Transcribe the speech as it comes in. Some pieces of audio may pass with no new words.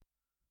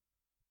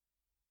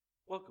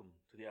Welcome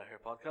to the Out Here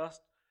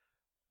podcast.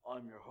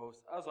 I'm your host,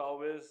 as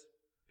always,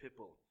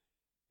 Pitbull.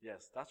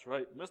 Yes, that's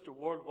right, Mr.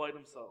 Worldwide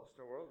himself.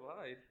 Mr.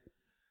 Worldwide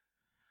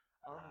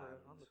on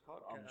And the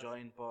podcast. I'm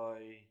joined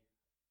by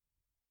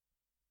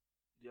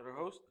the other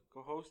host,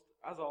 co-host,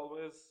 as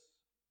always,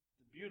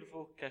 the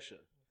beautiful Kesha.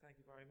 Thank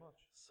you very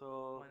much.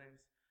 So, My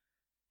name's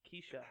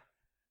Keisha.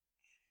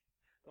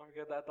 don't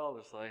forget that dollar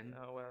sign.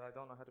 Oh well, I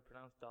don't know how to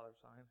pronounce dollar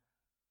sign.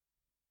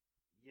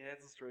 Yeah,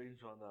 it's a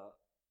strange one, that.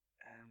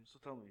 So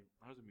tell me,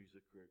 how's the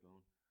music career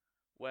going?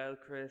 Well,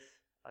 Chris,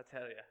 I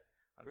tell you,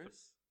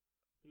 Chris?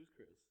 Who's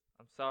Chris?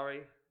 I'm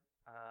sorry.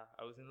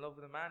 I was in love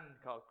with a man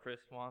called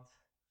Chris once.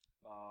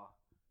 Okay.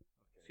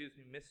 Excuse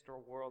me, Mr.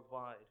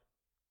 Worldwide.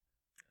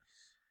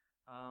 Yes.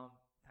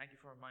 Thank you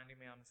for reminding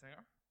me I'm a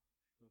singer.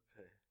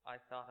 Okay. I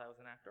thought I was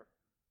an actor.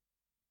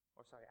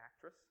 Or sorry,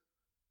 actress.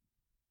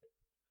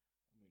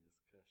 I mean,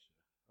 it's Kesha.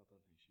 I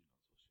don't think she knows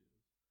what she is.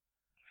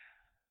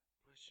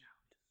 But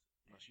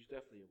no, she's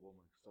definitely a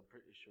woman, because I'm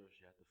pretty sure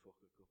she had to fuck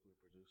a couple of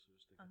producers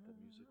to get the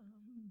music.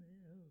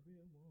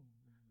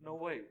 No,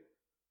 wait.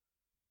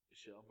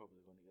 Shit, I'm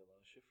probably going to get a lot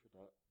of shit for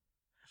that.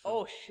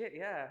 Oh shit,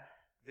 yeah.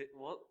 Didn't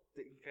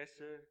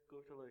Kesha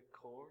go to, like,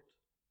 court?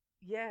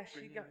 Yeah,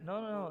 she Bringing got... a No.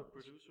 couple of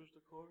producers to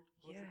court?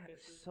 Was it Yeah,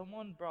 Kesha?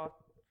 someone brought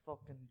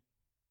fucking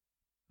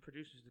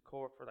producers to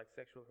court for like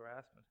sexual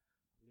harassment.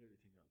 I literally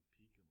think I'm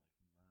peeking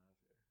like mad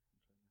here.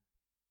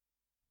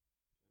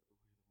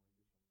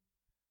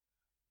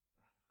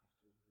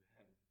 I'm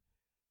trying to get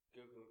away the microphone.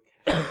 Google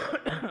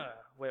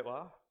Kesha. Wait,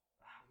 what?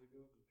 I have to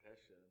Google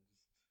Kesha and just...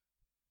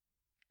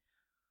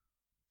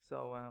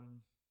 So,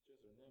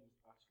 Just her name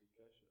is actually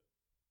Kesha.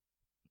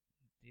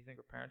 do you think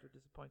her parents were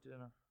disappointed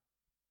in her?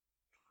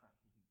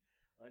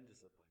 I'm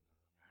disappointed in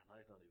her, and I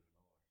don't even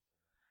know her.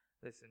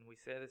 Listen, we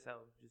say this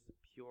out of just a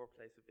pure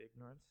place of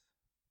ignorance.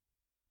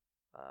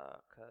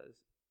 Because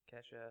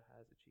Kesha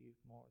has achieved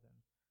more than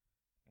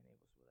any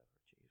of us will ever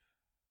achieve.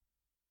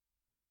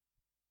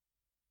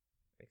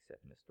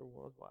 Except Mr.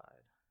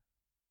 Worldwide.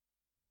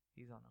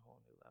 He's on a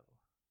whole new level.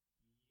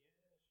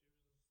 Yeah,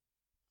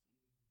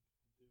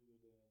 she was something to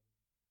do with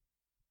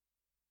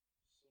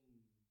some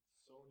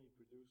Sony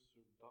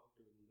producer,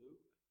 Dr.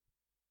 Luke.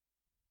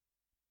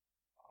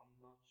 I'm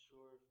not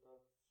sure if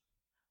that's...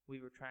 We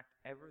retract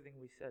everything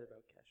we said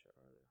about Kesha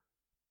earlier.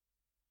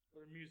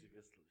 But her music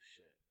is still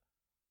shit.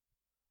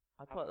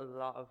 I put a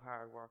lot of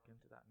hard work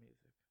into that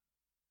music,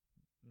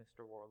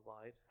 Mr.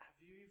 Worldwide. Have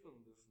you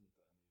even listened to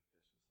any of Kesha's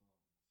songs?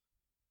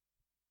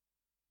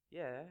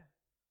 Yeah.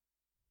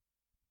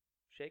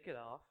 Shake It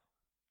Off.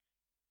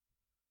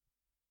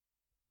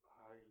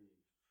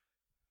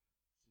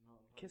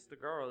 Kiss the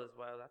Girl as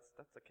well.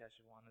 That's a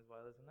Kesha one as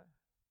well, isn't it?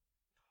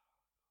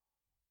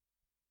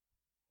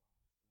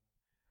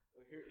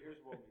 Well, here's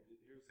what we did.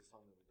 Here's the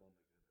song that we done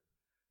together.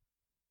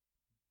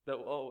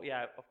 Oh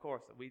yeah, of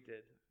course we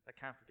did. I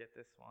can't forget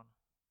this one.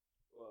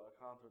 Well, I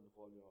can't turn the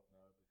volume off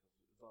now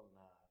because it's on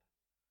an ad.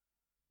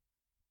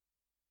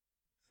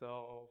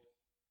 So,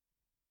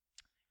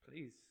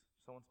 please,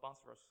 someone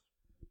sponsor us.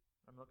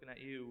 I'm looking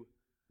at you.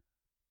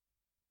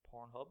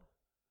 Pornhub.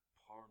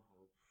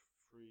 Pornhub,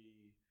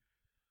 free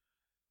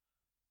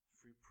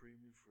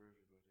premium for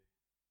everybody.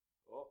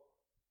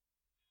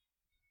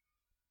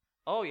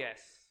 Oh yes,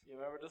 You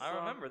remember this I song?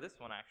 remember this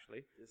one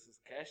actually. This is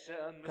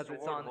Kesha and Mr. Because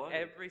it's Worldwide. on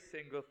every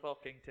single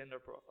fucking Tinder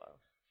profile.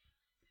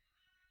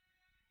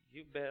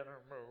 You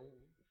better move.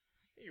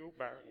 You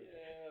better.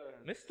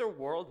 Yeah. Mr.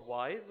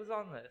 Worldwide was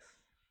on this.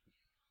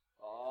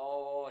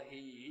 Oh,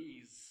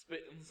 he's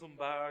spitting some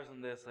bars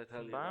on this, I tell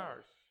Some you.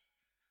 bars.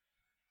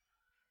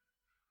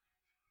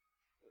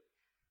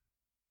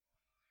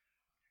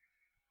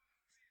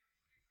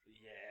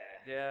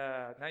 Yeah.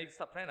 Yeah. Now you can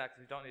stop playing that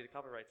because you don't need a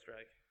copyright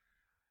strike.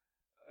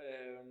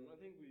 I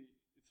think it's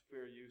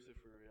fair use if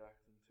we're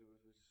reacting to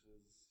it, which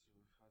is...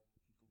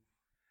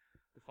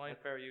 Define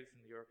fair use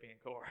in the European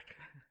court.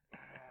 Yeah,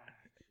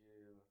 that's a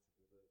good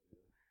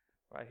idea.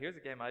 Right, here's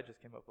a game I just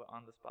came up with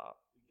on the spot.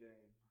 The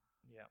game.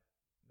 Yeah,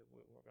 that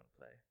we're going to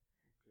play.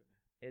 Okay.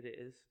 It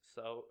is.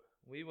 So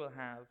we will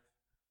have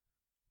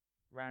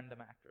random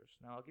actors.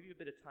 Now I'll give you a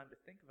bit of time to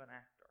think of an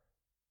actor.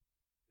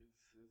 Is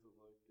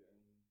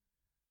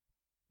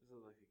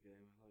it like a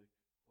game? Like,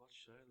 what's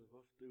Shia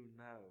LaBeouf doing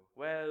now?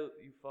 Well,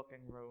 you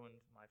fucking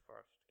ruined my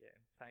first game.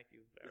 Thank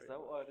you very much. Is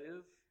that what it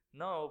is?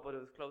 No, but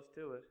it was close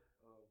to it.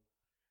 Oh.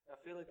 I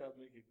feel like that'd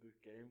make a good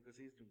game because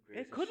he's doing crazy.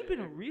 It could have shit.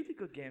 been a really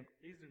good game,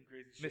 He's doing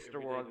crazy shit. Mr.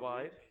 every day of the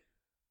Worldwide. week.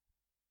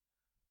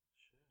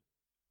 Shit.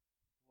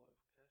 What if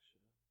Kesha?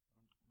 Not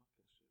Kesha.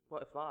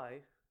 What if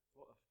I?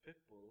 What if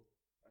Pitbull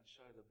and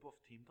Shia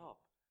LaBeouf teamed up?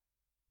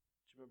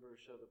 Do you remember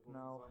Shia LaBeouf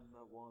No. was on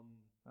that one?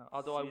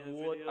 Although Sia I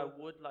video?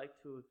 would like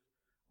to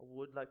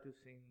have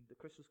seen the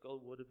Crystal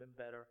Skull would have been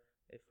better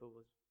if it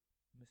was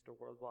Mr.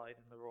 Worldwide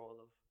in the role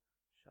of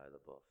Shia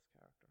LaBeouf's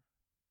character.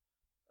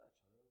 That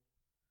child.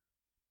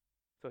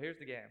 So here's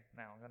the game.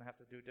 Now I'm gonna have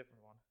to do a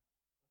different one.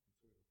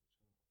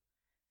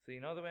 So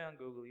you know the way on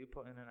Google you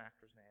put in an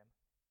actor's name,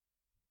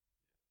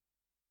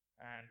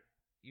 and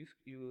you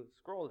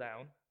scroll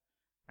down,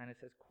 and it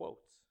says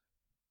quotes.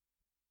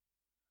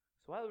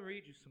 So I'll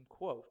read you some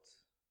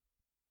quotes,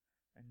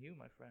 and you,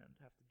 my friend,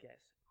 have to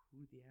guess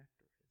who the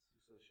actor is.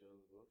 You said Shia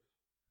LaBeouf.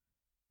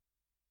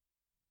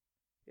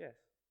 Yes.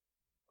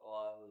 Oh,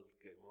 I'll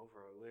get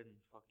over. I win.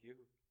 Fuck you.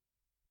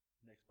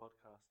 Next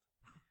podcast.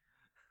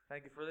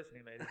 Thank you for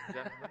listening, ladies and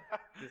gentlemen.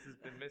 This has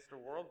been Mr.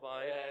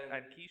 Worldwide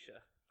and Keisha.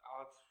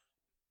 Oh,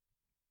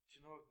 do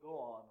you know what? Go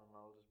on, and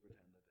I'll just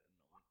pretend I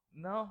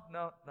didn't know.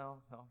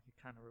 No. You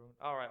kind of ruined.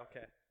 All right,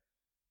 okay.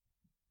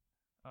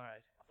 All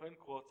right. I find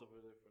quotes of a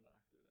different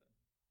actor then.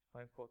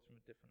 Find quotes from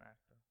a different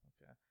actor.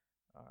 Okay.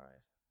 All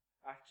right.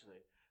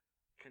 Actually,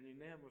 can you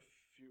name a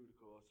few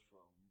quotes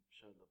from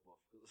Shia LaBeouf?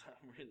 Because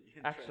I'm really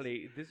interested.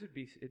 Actually, this would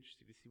be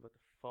interesting to see what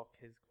the fuck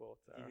his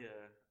quotes are.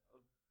 Yeah,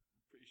 I'm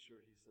pretty sure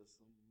he says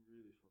some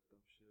really fucked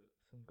up shit.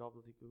 Some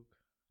gobbledygook.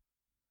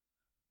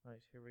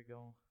 Right, here we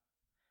go.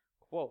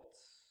 Quotes.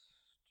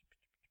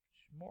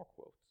 More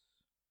quotes.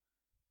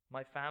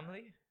 My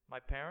family, my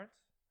parents,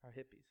 are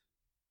hippies.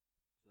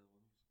 Is that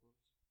one of his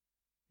quotes?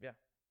 Yeah.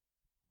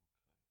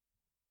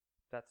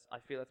 Okay. I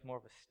feel that's more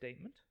of a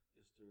statement.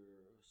 Is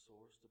there a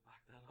source to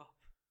back that up?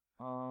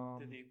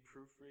 Did he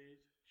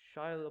proofread?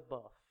 Shia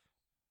LaBeouf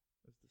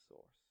is the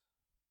source.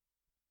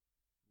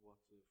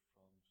 What's it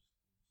from?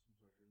 Just some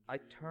sort of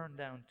I interview? turned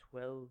down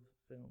 12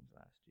 films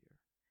last year.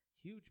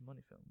 Huge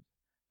money films.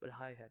 But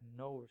I had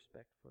no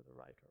respect for the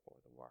writer or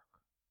the work.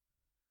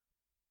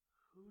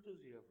 Who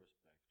does he have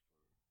respect for?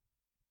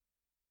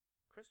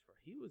 Christopher,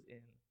 he was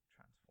in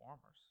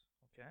Transformers,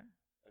 okay?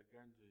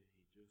 Again, did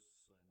he just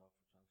sign up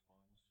for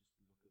Transformers just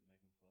to look at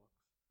Megan Fox?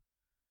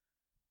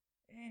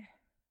 Yeah,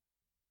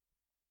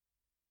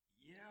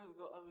 I was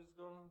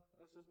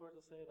just about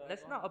to say that.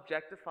 Let's not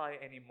objectify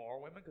any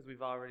more women because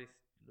we've already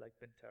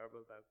been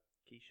terrible about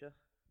Keisha.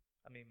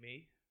 I mean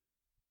me.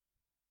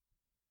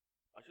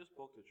 I just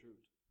spoke the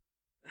truth.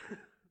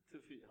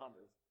 To be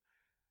honest.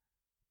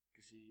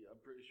 Because I'm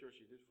pretty sure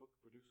she did fuck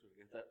the producer to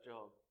get that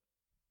job.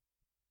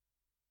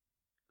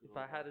 If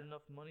I had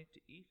enough money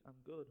to eat, I'm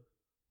good.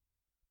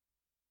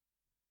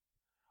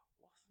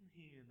 Wasn't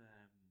he in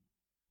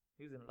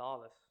He was in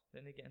Lawless.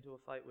 Didn't he get into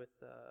a fight with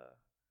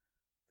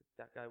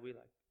that guy we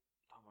like?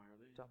 Tom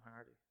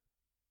Hardy?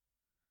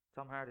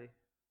 Tom Hardy.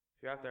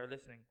 If you're out there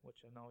listening, which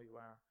I know you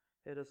are,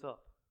 hit us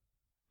up.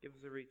 Give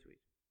us a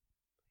retweet.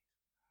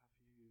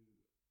 Have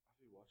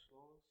you watched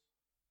Lawless?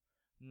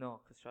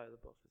 No, because Shia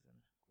LaBeouf is in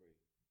it. Great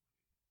movie.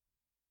 Absolutely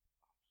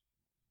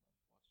amazing.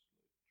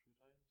 I've watched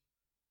it like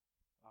 3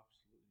 times.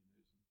 Absolutely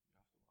amazing. You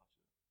have to watch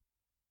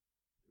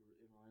it. It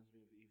reminds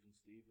me of Even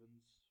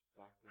Stevens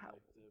back in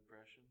the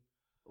Depression.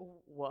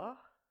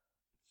 What?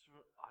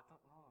 I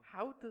don't know.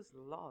 How do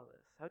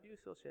you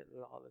associate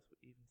Lawless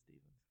with Even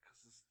Stevens?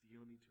 Because it's the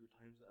only 2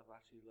 times that I've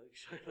actually liked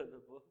Shia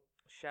LaBeouf.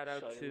 Shout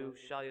out to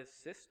Shia's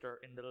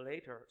sister in the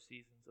later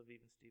seasons of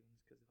Even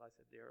Stevens, because if I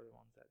said the early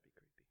ones, that'd be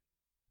creepy.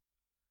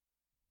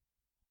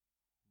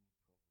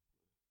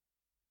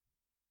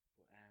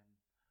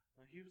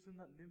 But he was in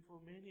that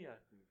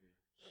Nymphomaniac movie.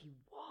 He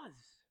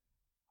was.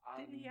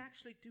 Didn't he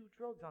actually do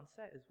drugs on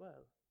set as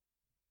well?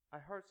 I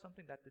heard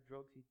something that the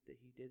drugs that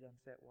he did on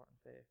set weren't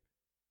fake.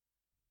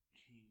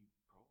 He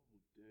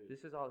probably did.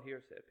 This is all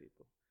hearsay,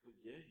 people. But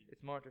yeah,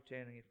 It's more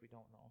entertaining if we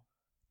don't know.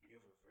 You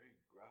have a very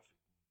graphic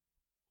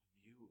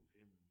view of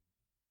him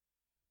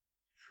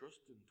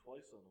trusting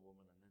twice on a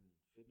woman and then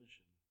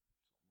finishing something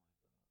like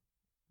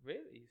that.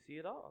 Really? You see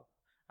it all?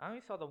 I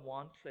only saw the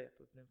one clip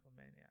of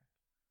Nymphomaniac.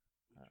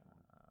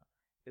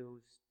 It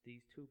was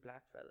these 2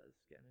 black fellas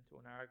getting into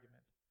an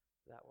argument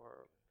that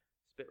were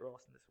spit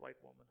roasting this white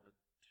woman. I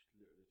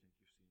literally think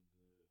you've seen the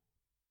least exciting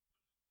scene.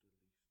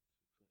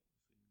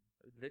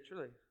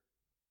 Literally.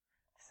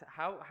 So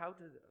how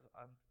did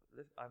I'm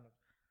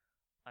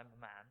a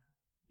man.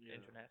 Yeah.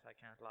 Internet, I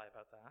can't lie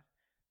about that.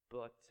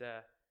 But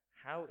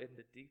how in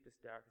the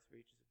deepest, darkest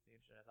reaches of the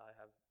internet I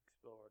have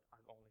explored,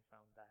 I've only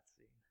found that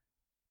scene.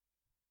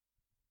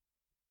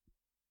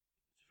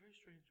 It's a very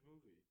strange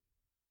movie.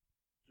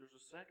 There's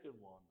a second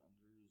one, and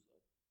I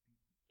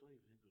don't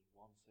even think there's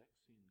one sex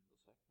scene in the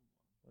second one.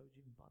 Why would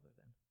you even bother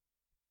then?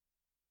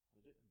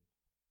 I didn't.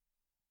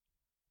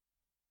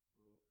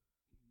 But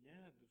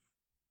yeah, the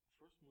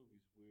first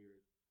movie's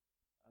weird.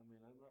 I mean,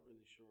 I'm not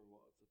really sure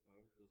what it's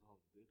about because all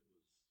it did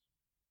was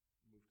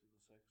move to the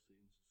sex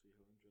scenes to see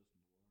how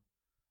interesting they were.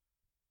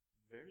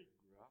 Very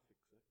graphic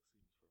sex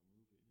scenes for a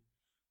movie.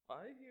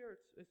 I hear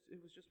it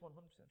was just 100%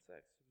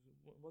 sex.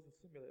 It wasn't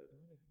simulated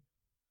or anything.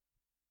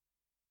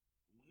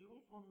 It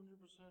was 100%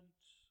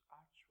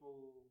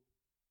 actual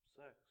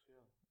sex,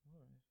 yeah.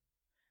 Alright.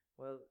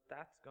 Well,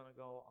 that's going to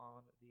go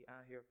on the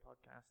Ahir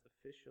Podcast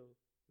official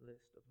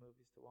list of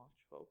movies to watch,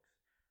 folks.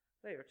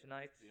 Later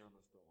tonight. To be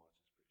honest, don't watch,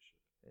 it's pretty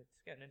shit. It's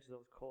getting into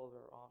those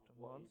colder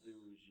autumn What months. you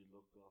do is you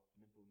look up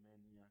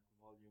Nymphomaniac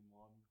Volume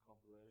 1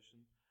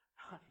 compilation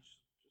and just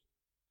watch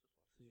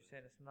So you're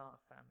saying it's not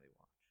a family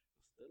watch?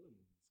 Stellan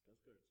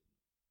Skarsgård's in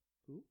it.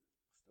 Who?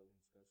 Stellan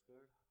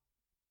Skarsgård.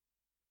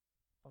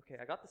 Okay,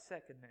 I got the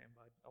second name,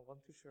 but I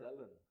wasn't too sure.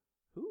 Stellan.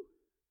 Who?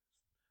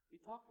 We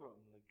talked about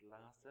him like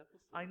last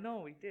episode. I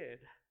know we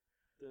did.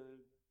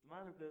 The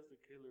man who plays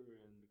the killer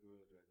in the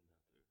Gorilla Dragon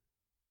Tattoo.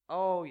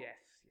 Oh yes,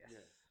 yes.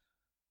 Yeah.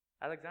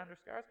 Alexander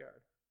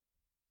Skarsgård.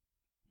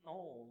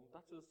 No,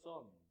 that's his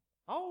son.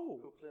 Oh,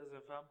 Who plays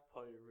a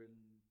vampire in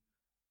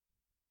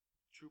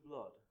True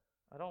Blood.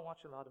 I don't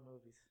watch a lot of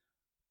movies.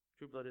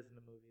 True Blood isn't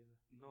a movie, is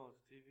it? No,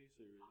 it's a TV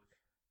series.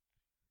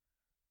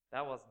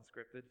 That wasn't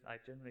scripted. I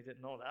genuinely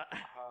didn't know that.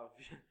 Have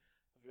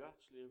you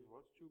actually ever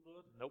watched True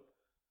Blood? Nope.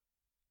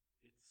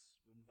 It's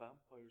when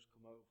vampires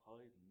come out of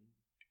hiding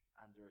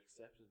and they're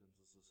accepted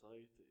into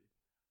society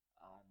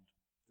and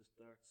they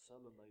start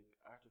selling like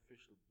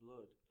artificial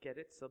blood. Get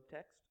it?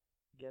 Subtext?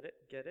 Get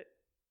it? Get it?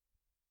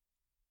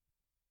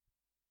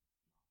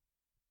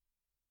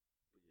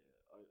 But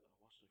yeah, I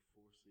watched like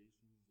 4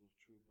 seasons of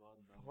True Blood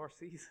and then 4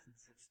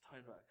 seasons. it's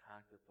time that I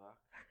can't get back.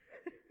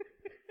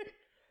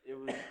 It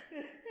was.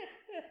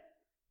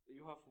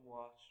 You haven't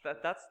watched.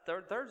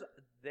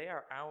 They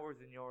are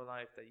hours in your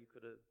life that you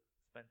could have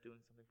spent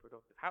doing something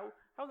productive. How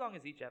long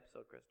is each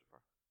episode, Christopher?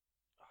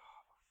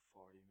 About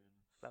 40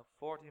 minutes. About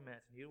 40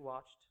 minutes, and you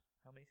watched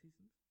how many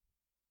seasons?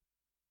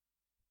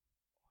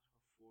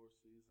 About 4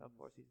 seasons. About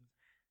 4 seasons.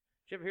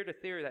 Did you ever hear the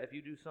theory that if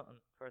you do something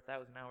for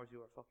 1,000 hours,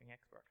 you are a fucking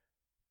expert?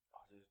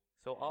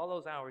 So all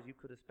those hours you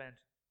could have spent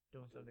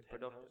doing something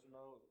productive. 10,000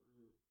 hours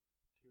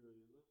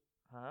theory, is it?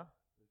 Huh?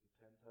 Like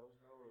 10,000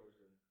 hours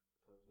and.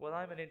 Well,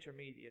 I'm an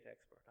intermediate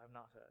expert. I'm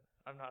not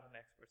an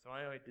expert, so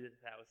I only did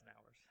 1,000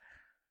 hours.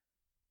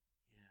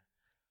 Yeah,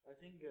 I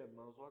think I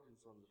was watching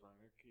Sons of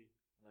Anarchy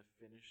and I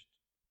finished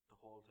the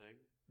whole thing.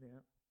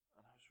 Yeah.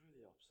 And I was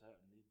really upset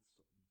and needed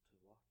something to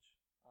watch,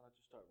 and I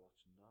just started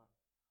watching that.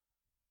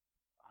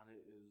 And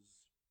it is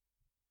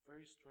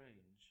very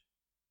strange,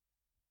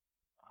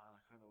 and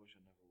I kind of wish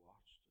I never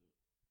watched it.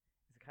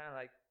 It's kind of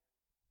like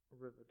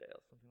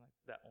Riverdale, something like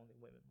that only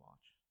women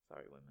watch.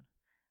 Sorry, women.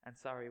 And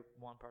sorry,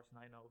 one person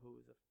I know who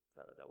is a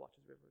fella that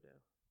watches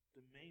Riverdale.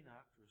 The main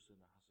actress in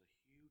it has a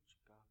huge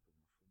gap in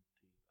her front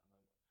teeth,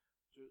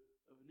 and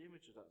I have an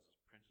image of that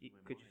that's printed in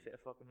my Could mind. you fit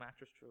a fucking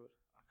mattress through it?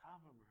 I can't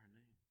remember her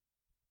name.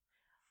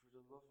 For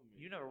the love of me.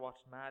 You never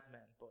watched Mad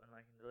Men, but in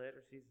the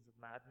later seasons of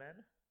Mad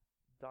Men,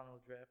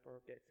 Donald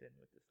Draper gets in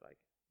with this like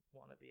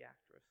wannabe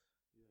actress.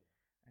 Yeah.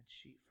 And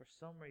she, for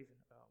some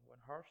reason, when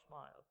she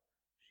smiles,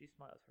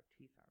 her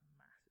teeth are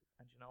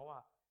massive. And you know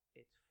what?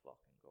 It's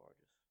fucking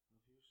gorgeous.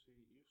 Have you've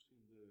seen the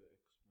X-Men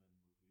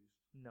movies?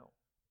 No.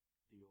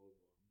 The old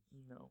ones?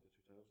 No. The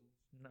 2000s?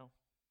 No.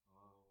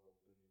 Oh, well,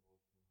 then you won't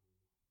know who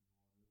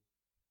one is.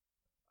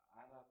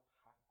 Anna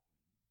Paquin.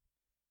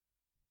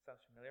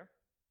 Sounds familiar.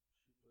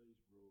 She plays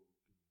Rogue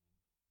in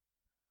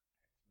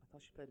I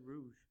thought she played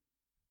Rouge.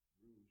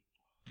 Rouge.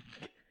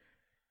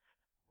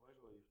 Why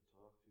do I even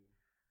talk to you?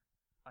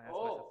 I asked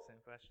myself the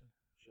same question.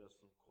 She has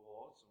some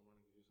quotes. I'm going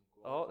to give you some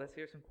quotes. Oh, let's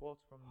hear some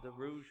quotes from the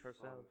Rouge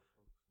herself.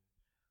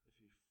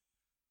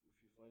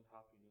 If you find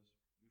happiness,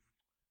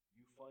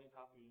 you find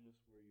happiness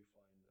where you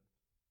find it.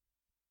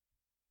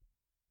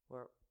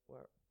 Where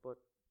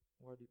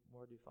do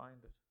you find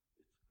it?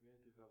 It's great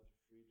to have the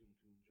freedom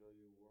to enjoy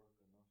your work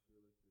and not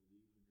feel like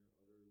you're leaving your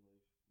other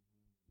life behind.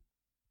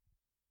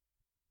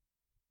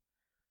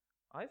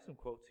 I have some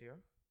quotes here.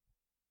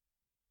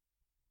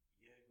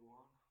 Yeah, go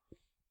on.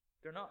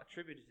 They're not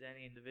attributed to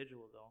any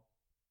individual, though.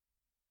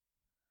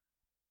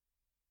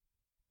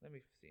 Let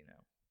me see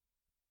now.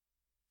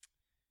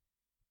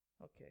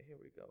 Okay, here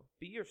we go.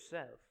 Be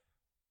yourself.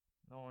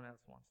 No one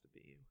else wants to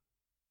be you.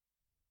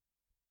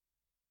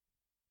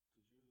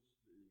 Did you just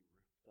really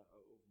rip that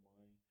out of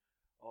my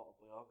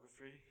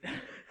autobiography?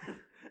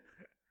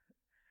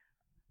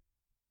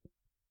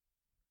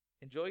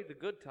 Enjoy the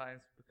good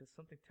times because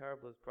something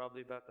terrible is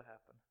probably about to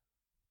happen.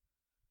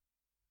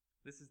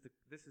 This is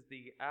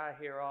the I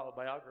Hear All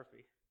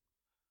biography.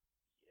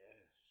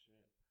 Yeah,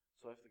 shit.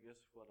 So I have to guess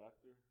what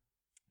actor?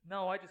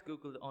 No, I just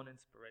googled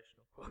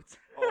uninspirational quotes.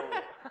 Oh.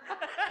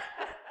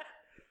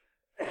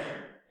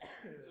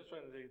 Just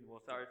trying to think of the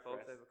most Sorry,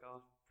 folks, I have a call.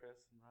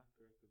 depressing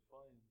actor I could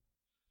find.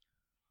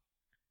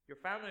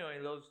 Your family only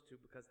loves you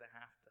because they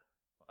have to.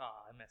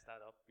 Ah, I messed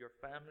that up. Your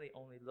family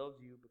only loves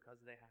you because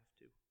they have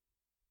to.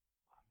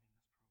 I mean,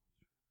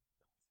 that's probably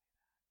true.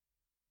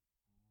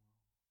 Don't say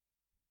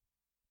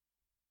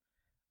that.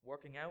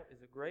 Working out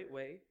is a great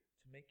way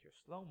to make your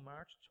slow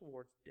march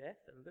towards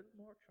death a little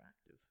more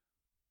attractive.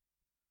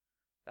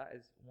 That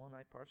is one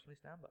I personally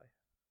stand by. That's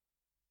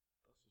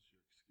just your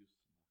excuse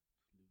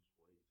to not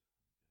lose weight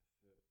and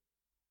get fit.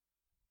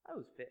 I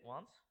was fit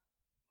once.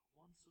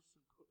 Once doesn't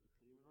cut it.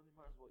 It only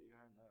matters what you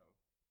are now.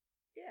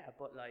 Yeah,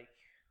 but I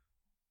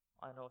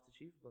know it's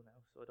achievable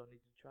now, so I don't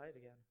need to try it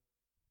again.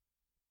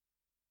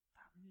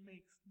 That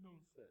makes no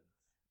sense.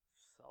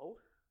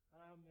 So?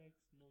 That makes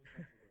no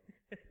sense at all.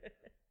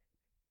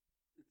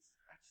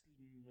 It's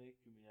actually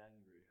making me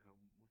angry how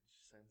much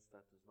sense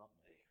that does not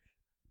make.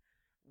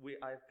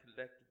 I've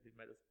collectively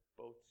made us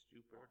both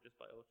stupider just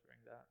by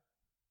uttering that.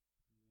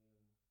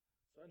 Yeah.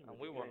 So anyway, And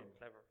we weren't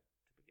clever to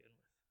begin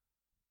with.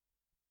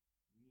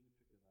 You need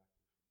to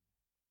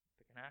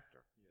pick an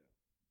actor for me.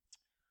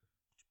 Pick an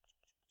actor.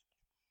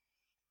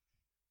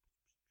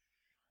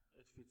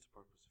 Yeah. It fits the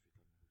purpose if you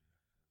tell me who the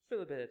actor is.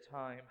 Fill a bit of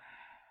time.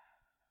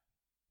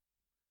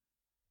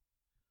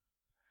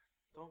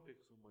 Don't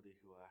pick somebody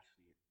who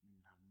actually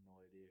have no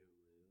idea who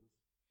it is.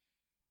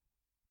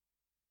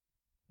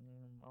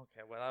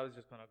 Okay, well, I was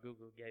just gonna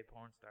Google gay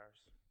porn stars.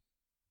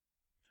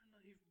 They're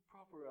not even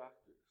proper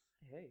actors.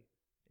 Hey,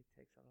 it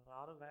takes a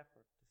lot of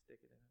effort to stick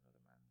it in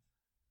another man's.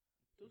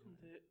 Doesn't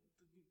it?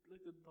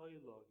 Like the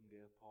dialogue in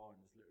gay porn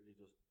is literally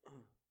just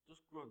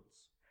just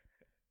grunts.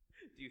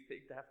 Do you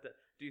think they have to?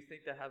 Do you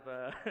think they have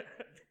a?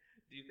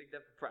 Do you think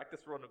they have a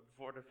practice run it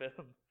before the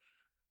film?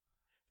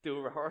 Do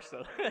a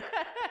rehearsal.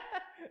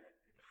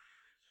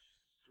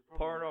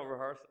 Porno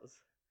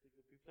rehearsals. They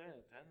could be playing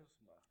a tennis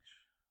match.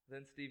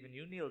 Then Stephen,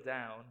 you kneel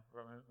down.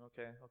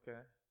 Okay.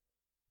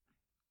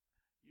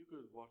 You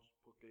could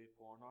put gay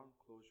porn on,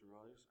 close your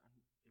eyes, and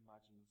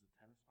imagine it's a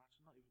tennis match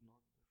and not even know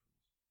the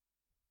difference.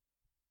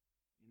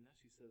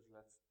 Unless he says,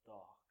 "Let's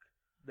dock."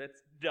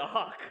 Let's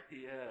dock.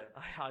 Yeah.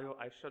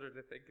 I shudder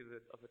to think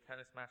of a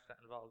tennis match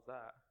that involves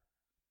that.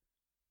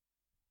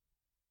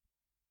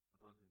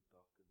 I don't think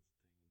docking's a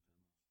thing in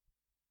tennis.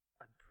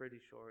 I'm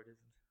pretty sure it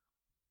isn't.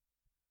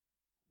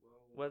 Well,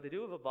 Well, they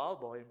do have a ball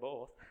boy in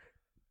both.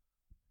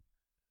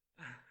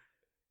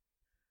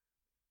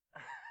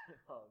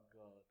 oh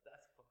god,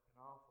 That's fucking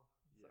awful.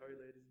 Sorry,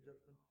 ladies and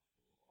gentlemen.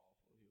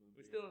 awful human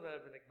We being. still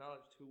haven't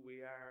acknowledged who we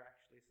are,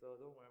 actually, so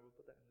don't worry, we'll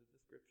put that in the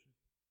description.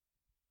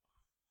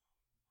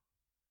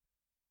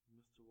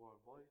 Mr.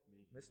 Worldwide,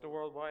 me. Mr.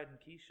 Worldwide and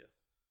Keisha.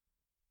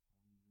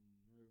 Is it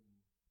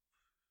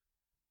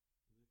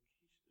Keisha?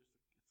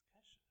 It's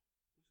Kesha.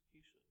 Who's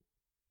Keisha?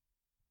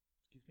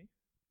 Excuse me?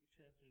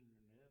 You're changing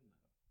your name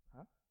now.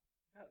 Huh?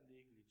 You can't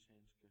legally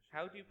change Kesha.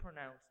 How do you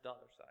pronounce $?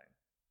 Dollar sign?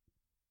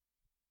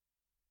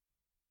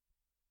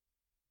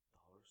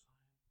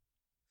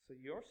 So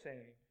you're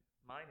saying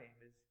my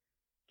name is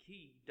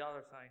Key $Sha.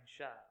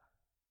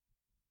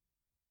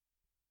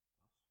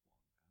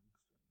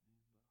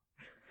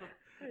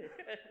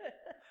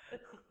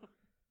 That's one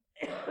gangster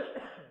name,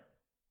 Alright.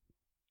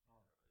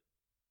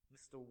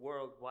 Mr.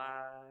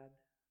 Worldwide.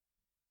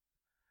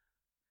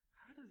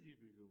 How does he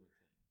become a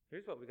thing?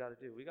 Here's what we gotta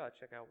do. We gotta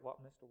check out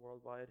what Mr.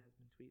 Worldwide has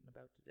been tweeting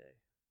about today.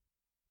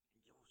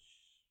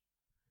 Yosh.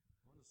 I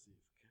want to see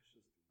if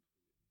Kesha's doing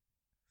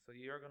tweeting. So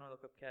you're gonna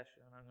look up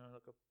Kesha and I'm gonna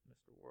look up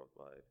Mr.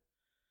 Worldwide.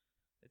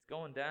 It's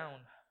going down.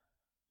 Just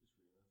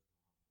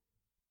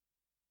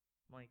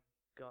realized. My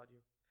God, you.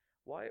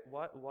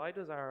 Why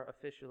does our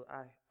official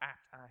at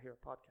Ahir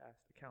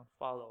podcast account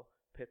follow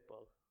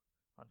Pitbull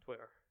on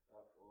Twitter?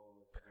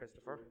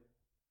 Christopher.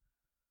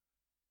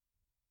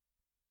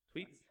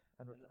 Tweets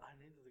and I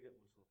needed to get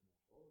myself more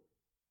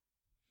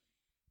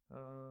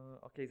followers.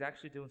 okay, he's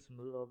actually doing some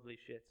lovely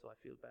shit, so I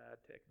feel bad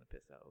taking the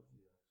piss out of him.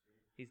 Yeah,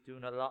 actually. He's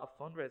doing a lot of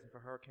fundraising for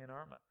Hurricane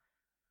Irma.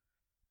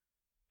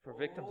 For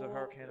victims of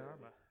Hurricane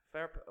Irma.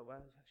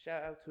 Well,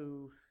 shout out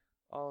to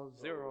all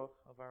zero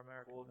of our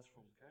American Quotes listeners.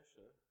 from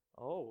Kesha.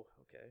 Oh,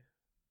 okay.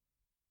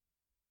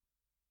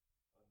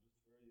 I'm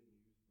just very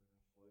amused by that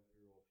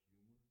 5-year-old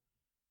humor.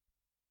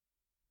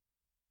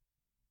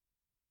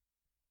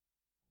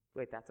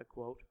 Wait, that's a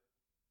quote?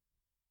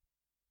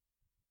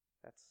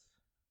 That's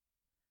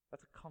a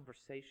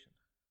conversation.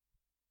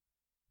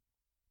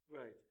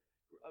 Right.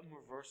 I'm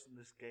reversing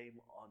this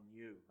game on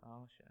you.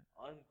 Oh, shit.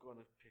 I'm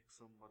going to pick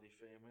somebody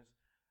famous,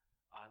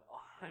 and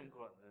I'm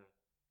going to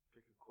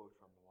pick a quote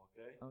from them,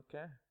 okay?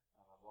 Okay.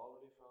 And I've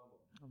already found one.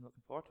 I'm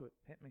looking forward to it.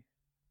 Hit me.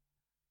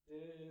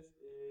 This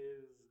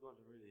is going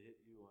to really hit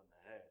you on the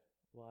head.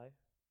 Why?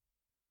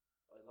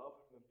 I love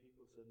it when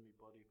people send me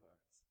body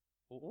parts.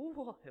 Ooh,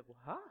 what?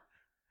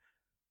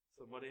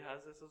 Somebody has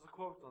this as a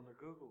quote on their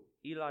Google.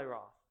 Eli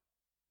Roth.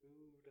 Who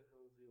the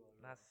hell is Eli Roth?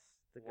 That's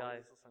the Why guy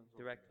does this sound so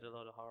directed a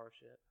familiar? lot of horror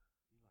shit.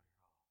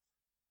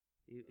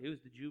 Eli Roth. He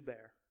was the Jew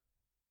Bear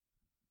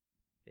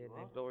in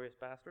What? Inglourious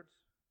Bastards.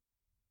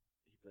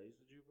 He plays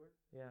the Jew Bear?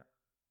 Yeah.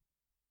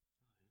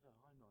 Oh, yeah,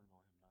 I know him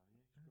now. Yeah,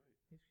 he's great.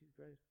 He's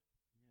great.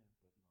 Yeah,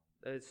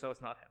 but no. So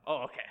it's not him.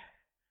 Oh, okay.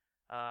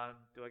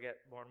 Do I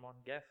get more than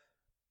one guess?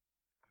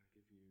 I'll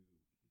give you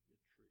 3,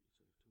 so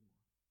 2 more.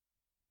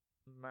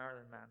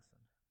 Marilyn Manson.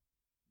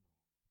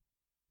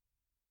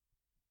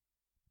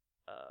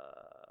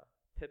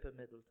 Pippa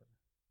Middleton.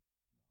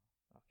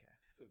 Okay.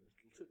 Pippa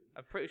Middleton.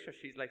 I'm pretty sure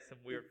she's like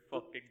some weird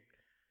fucking.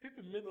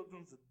 Pippa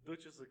Middleton's the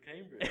Duchess of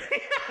Cambridge.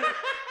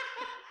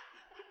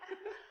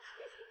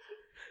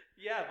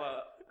 Yeah,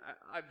 but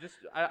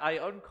I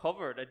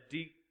uncovered a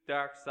deep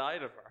dark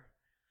side of her.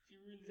 Do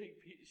you really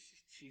think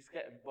she's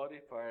getting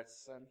body parts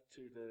sent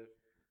to the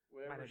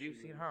wherever? Man, have you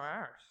she seen lives? her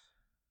arse?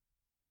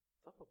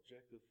 Stop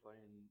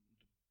objectifying.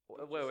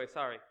 Wait,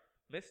 sorry.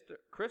 Mr.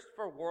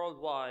 Christopher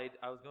Worldwide,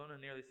 I was going to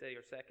nearly say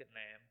your second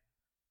name,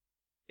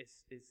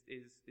 is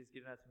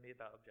giving out to me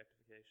about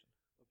objectification.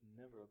 I've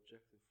never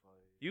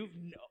objectified. You've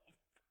no.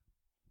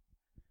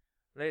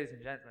 Ladies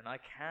and gentlemen, I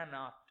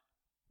cannot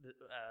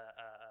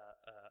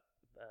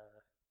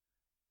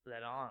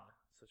let on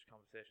such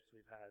conversations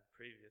we've had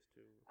previous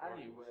to.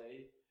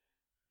 Anyway,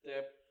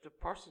 the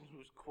person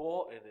whose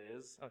quote it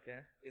is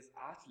Okay.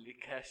 actually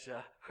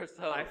Kesha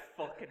herself. I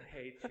fucking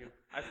hate you.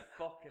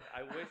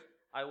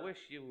 I wish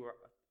you were.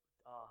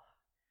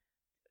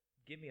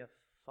 Give me a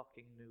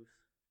fucking noose.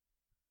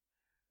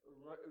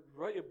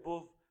 Right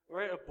above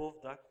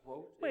that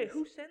quote. Wait, is,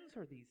 who sends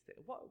her these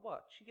things?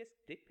 What? She gets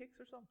dick pics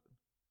or something?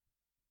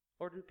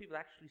 Or do people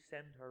actually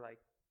send her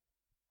like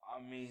I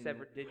mean,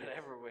 severed digits?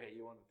 whatever way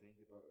you want to think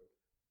about it.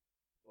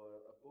 But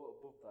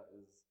above that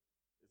is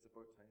it's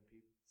about time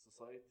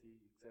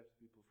society accepts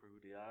people for who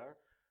they are.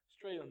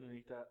 Straight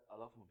underneath that, I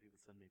love when people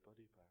send me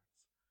body parts.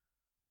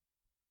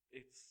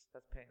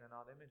 That's painting an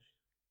odd image.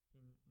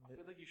 I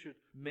feel like you should.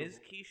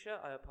 Ms. Keisha,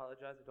 I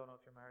apologize. I don't know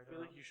if you're married. I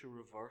feel like you should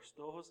reverse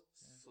those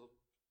so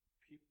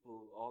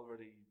people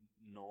already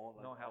know.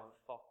 Like, know how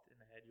fucked in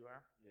the head you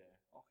are. Yeah.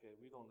 Okay,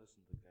 we don't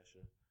listen to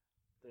Kesha.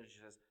 Then she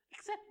says,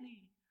 "Accept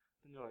me."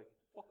 Then you're like,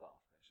 "Fuck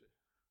off, Kesha."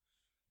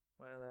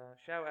 Well,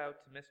 shout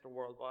out to Mr.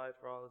 Worldwide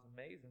for all his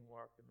amazing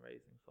work in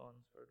raising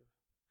funds for the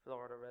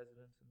Florida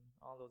residents and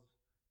all those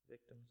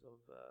victims of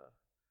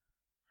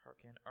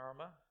Hurricane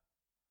Irma.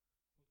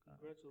 Well,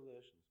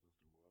 congratulations,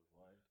 Mr.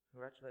 Worldwide.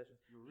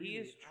 Congratulations. Really He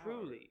is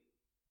truly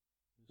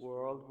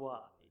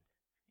worldwide.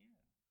 Yeah.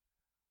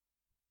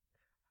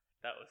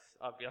 That was,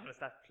 I'll be honest,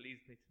 that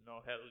pleased me to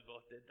know how we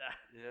both did that.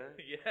 Yeah?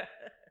 Yeah.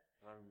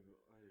 I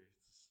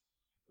just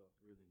got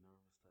really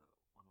nervous that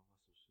one of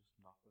us was just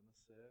not going to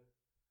say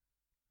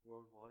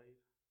worldwide.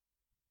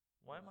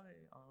 Why am I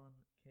on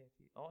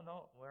KT? Oh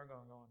no, we're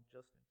going on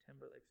Justin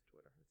Timberlake's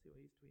Twitter. Let's see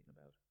what he's tweeting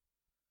about.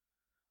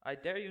 I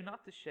dare you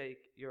not to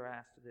shake your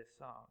ass to this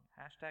song.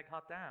 Hashtag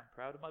hot damn.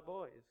 Proud of my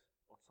boys.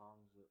 What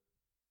song is it?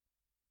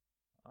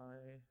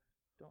 I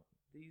don't.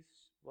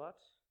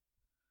 What?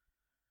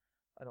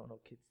 I don't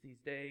know kids these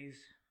days.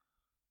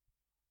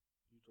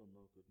 You don't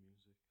know good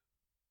music.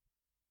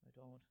 I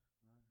don't.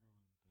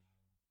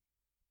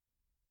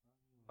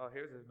 Oh,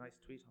 here's a nice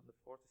tweet on the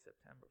 4th of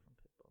September from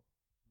Pitbull.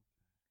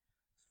 Okay.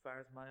 As far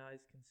as my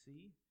eyes can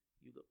see,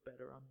 you look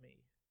better on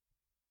me.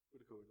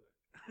 With a Kodak.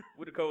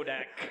 With a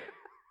Kodak.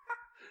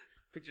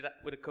 Picture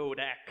that with a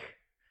Kodak.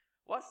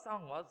 What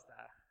song was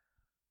that?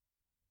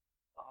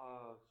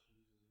 Oh,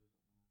 Jesus.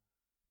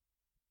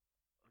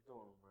 I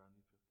don't remember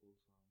any Pitbull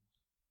songs.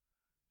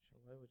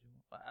 Sure, why would you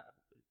want...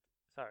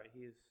 sorry,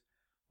 he is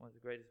one of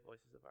the greatest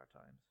voices of our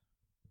times.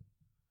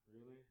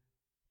 Really?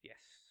 Yes.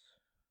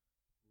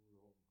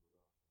 Ooh,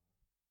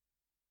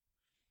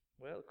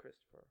 well,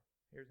 Christopher,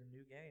 here's a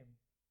new game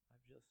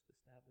I've just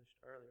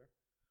established earlier.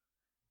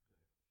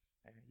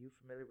 Okay. Are you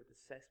familiar with the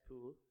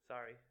cesspool?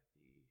 Sorry,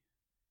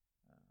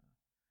 the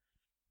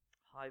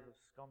hive of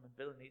scum and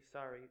villainy.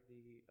 Sorry,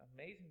 the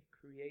amazing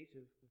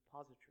creative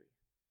repository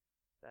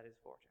that is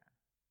 4chan.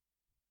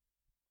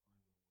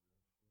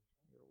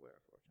 You're aware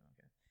of 4chan,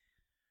 okay.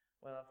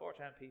 Well, on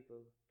 4chan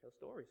people tell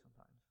stories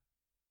sometimes.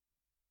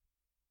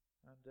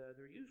 And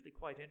they're usually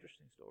quite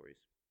interesting stories.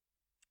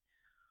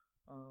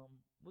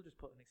 We'll just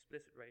put an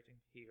explicit rating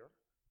here.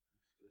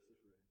 Explicit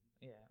rating?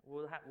 Yeah,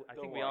 we'll have. I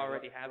think we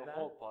already have that. The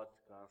whole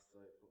podcast, I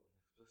put an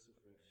explicit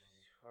rating on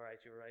it. All right,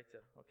 you're right.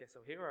 Okay,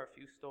 so here are a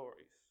few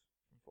stories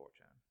from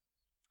 4chan.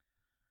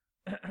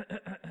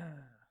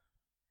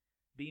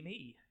 Be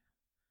me.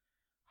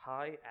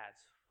 High as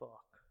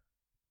fuck.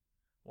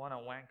 Wanna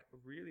wank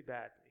really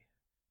badly.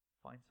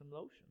 Find some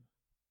lotion.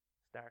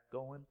 Start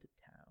going to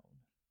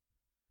town.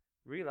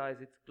 Realize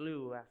it's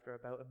glue after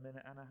about a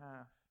minute and a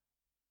half.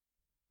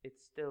 It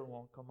still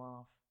won't come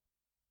off.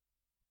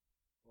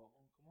 What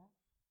won't come off?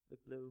 The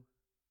glue.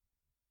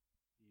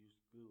 You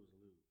used glue as a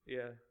lube?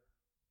 Yeah.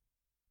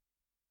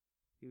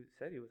 He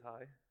said he was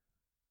high.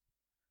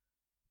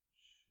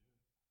 Shit.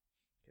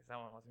 Okay, that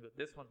one wasn't good.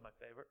 This one's my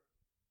favorite.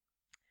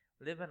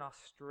 Live in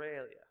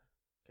Australia.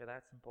 Okay,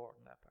 that's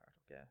important, that part,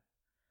 okay?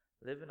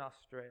 Live in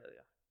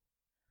Australia.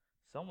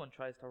 Someone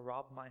tries to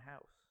rob my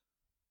house.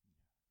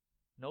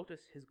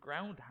 Notice his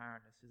ground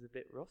harness is a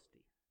bit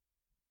rusty.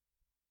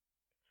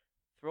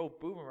 Throw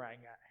boomerang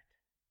at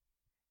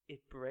it.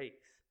 It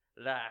breaks.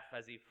 Laugh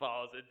as he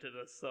falls into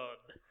the sun.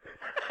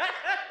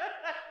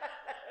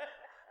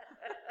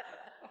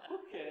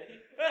 Okay.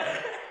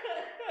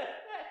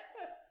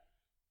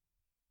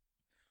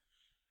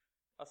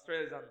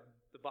 Australia's on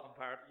the bottom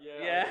part.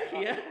 Yeah.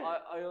 Yeah.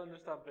 I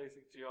understand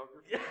basic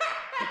geography. Okay.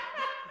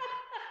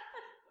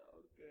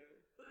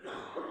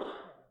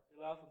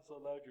 You're laughing so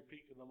loud you're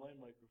peeking on my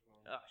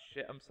microphone. Oh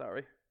shit, I'm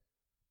sorry.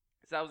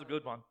 So that was a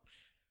good one.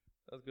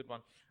 That was a good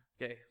one.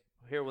 Okay,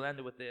 here we'll end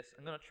it with this.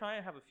 I'm gonna try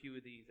and have a few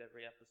of these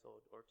every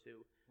episode or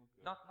two.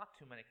 Okay. Not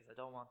too many because I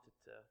don't want it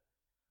to.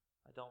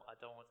 I don't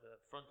want to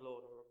front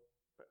load or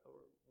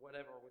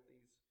whatever with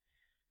these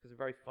because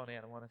they're very funny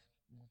and I want a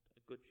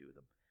good few of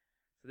them.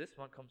 So this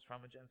one comes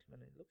from a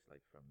gentleman. It looks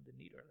like from the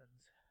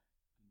Netherlands.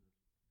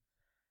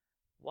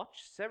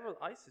 Watch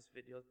several ISIS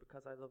videos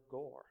because I love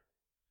gore.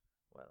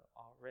 Well,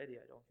 already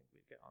I don't think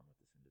we'd get on with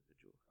this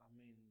individual. I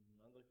mean,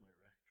 I like my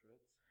wreck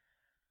threads.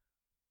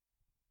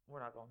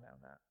 We're not going down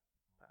that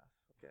path.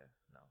 Okay,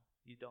 no,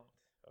 you don't.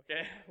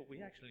 Okay,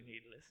 we actually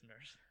need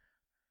listeners.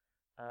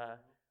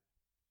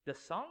 The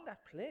song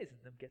that plays in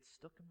them gets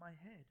stuck in my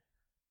head.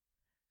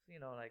 So, you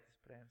know, like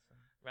just playing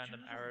some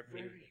random Arab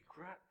music. Very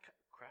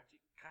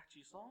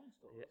catchy songs,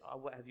 though. Yeah,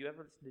 have you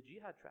ever listened to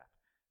Jihad Trap?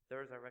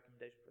 There's our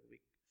recommendation for the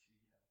week. Jihad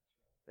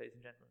Trap. ladies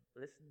and gentlemen.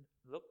 Listen,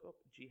 look up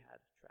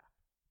Jihad Trap.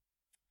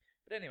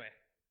 But anyway,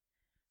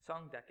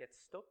 song that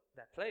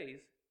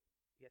plays,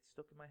 gets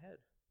stuck in my head.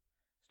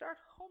 Start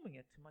humming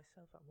it to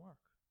myself at work.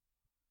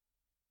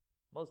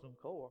 Muslim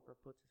co-worker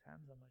puts his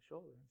hands on my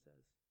shoulder and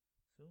says,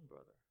 "Soon,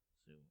 brother,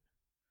 soon."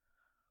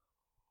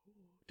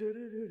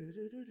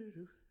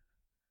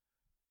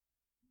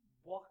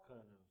 What kind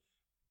of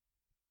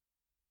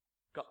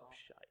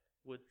Gobshite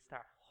would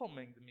start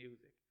humming the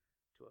music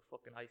to a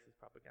fucking ISIS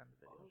propaganda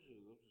I video.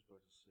 was just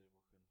about to say what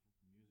kind of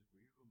fucking music were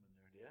you humming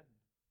there at the end?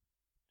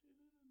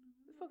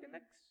 It's fucking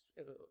that's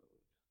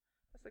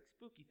like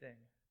spooky thing.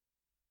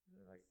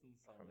 Like Doesn't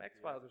sound from like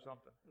X-Files or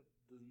something. It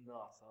does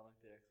not sound like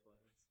the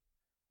X-Files.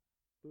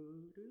 Do you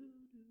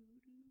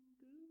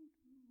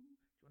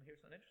want to hear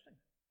something interesting?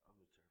 I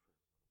was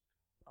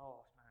terrified.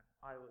 Oh man,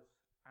 I was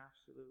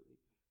absolutely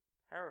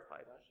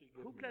terrified. Actually,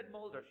 Who give played me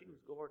Mulder? a She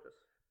was gorgeous.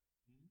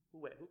 Hmm?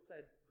 Who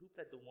played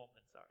the woman?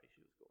 Sorry,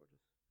 she was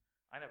gorgeous.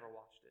 I never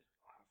watched it.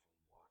 I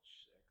haven't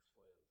watched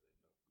X-Files in a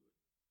good,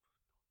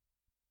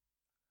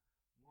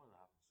 more than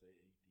I have to say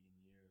 18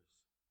 years.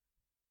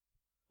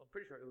 I'm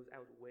pretty sure it was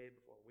out way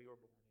before we were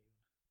born even.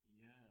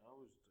 Yeah, I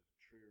was like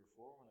 3 or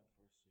 4 when I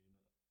first seen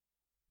it.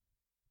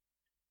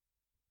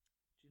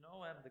 Do you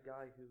know the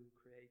guy who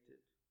created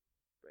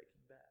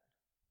Breaking Bad?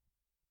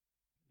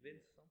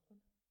 Vince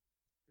something?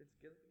 Vince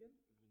Gilligan?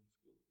 Vince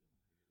Gilligan, I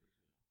think it is,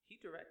 yeah. He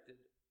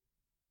directed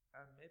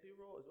and maybe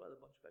wrote as well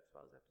a bunch of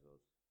X-Files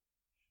episodes.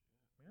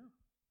 Shit. Yeah.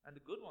 And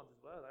the good ones as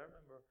well. I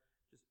remember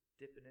just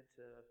dipping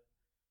into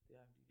the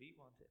IMDb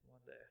one day.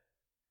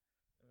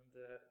 And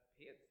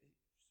he did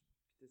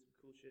some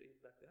cool shit even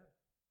back then.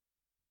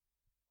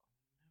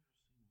 I've never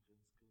seen what Vince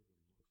Gilligan looks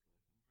like. I'm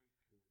very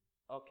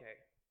curious. Okay,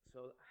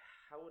 so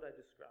how would I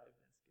describe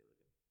Vince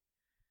Gilligan?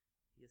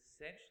 He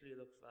essentially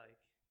looks like...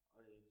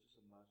 I just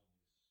imagine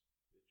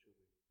he's a bit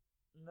chubby.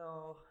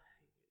 No,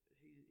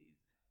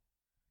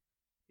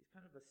 he's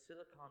kind of a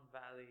Silicon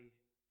Valley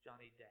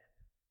Johnny Depp.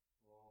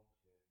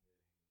 Okay, yeah,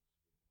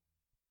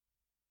 he is.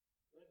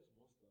 I like his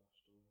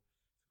mustache though.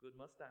 It's a good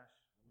mustache.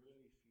 I'm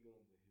really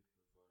feeling the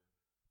Hitler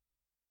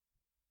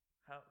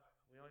vibe.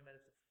 We only made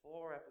it to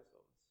 4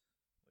 episodes.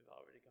 We've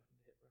already gotten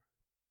to Hitler.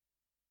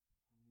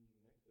 I mean,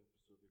 next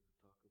episode we could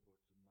talk about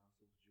the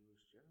massive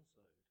Jewish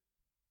genocide.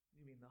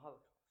 You mean the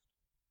Holocaust?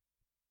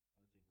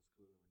 I think it's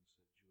cooler when you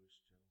said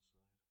Jewish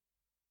genocide.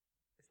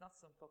 It's not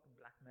some fucking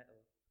black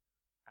metal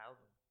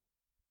album.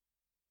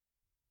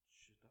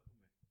 Shit, that would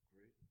make a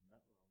great metal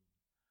album.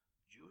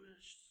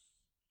 Jewish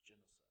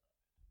genocide.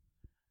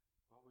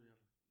 Probably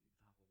have like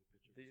a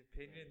picture. The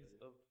opinions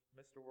of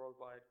Mr.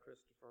 Worldwide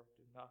Christopher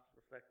do not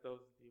reflect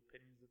those of the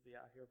opinions of the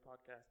Out Here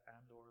podcast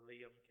and or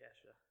Liam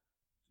Kesha.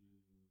 Do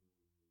not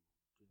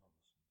listen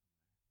to me.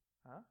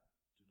 Huh?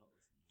 Do not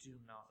listen to Do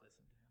me. not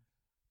listen to him.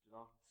 Do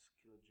not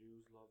kill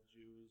Jews,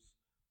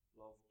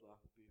 love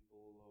black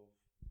people, love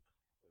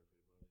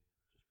everybody.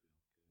 Just be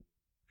okay.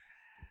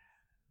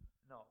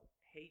 No,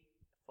 hate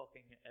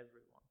fucking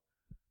everyone,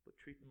 but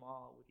treat them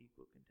all with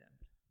equal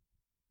contempt.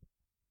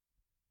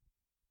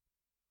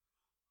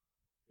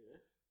 Yeah?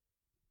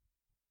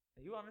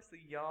 Are you honestly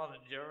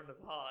yawning during the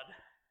pod?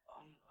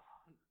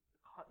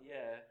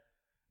 Yeah.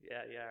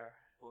 Yeah.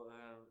 But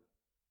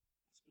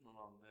it's been a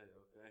long day,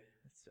 okay?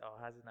 So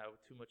has it now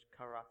too much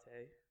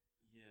karate?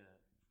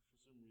 Yeah.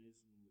 For some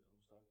reason I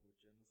was talking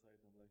about genocide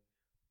and I'm like,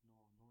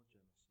 no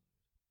genocide.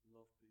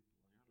 Love people.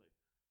 And you're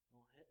like,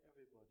 no, hate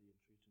everybody and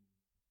treat them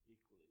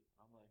equally.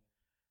 I'm like,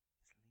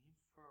 is Liam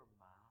for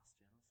mass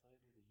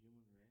genocide of the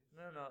human race?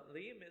 No.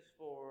 Liam is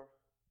for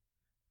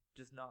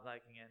just not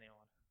liking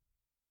anyone.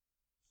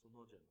 So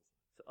no genocide.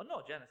 So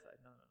no genocide.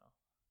 No.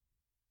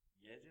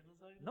 Yeah,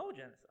 genocide? No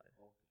genocide.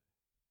 Okay.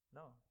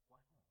 No. Why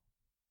not?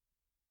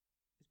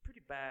 It's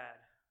pretty bad.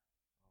 Oh.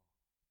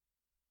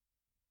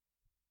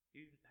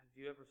 Have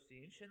you ever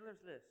seen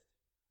Schindler's List?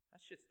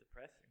 That shit's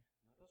depressing.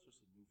 No, that's just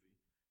a movie.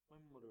 My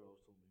mother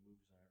always told me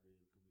movies aren't real,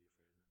 don't be afraid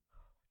of them.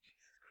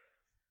 Jesus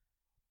Christ.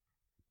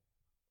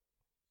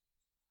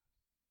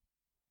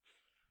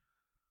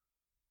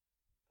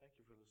 Thank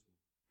you for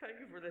listening.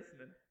 Thank you for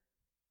listening.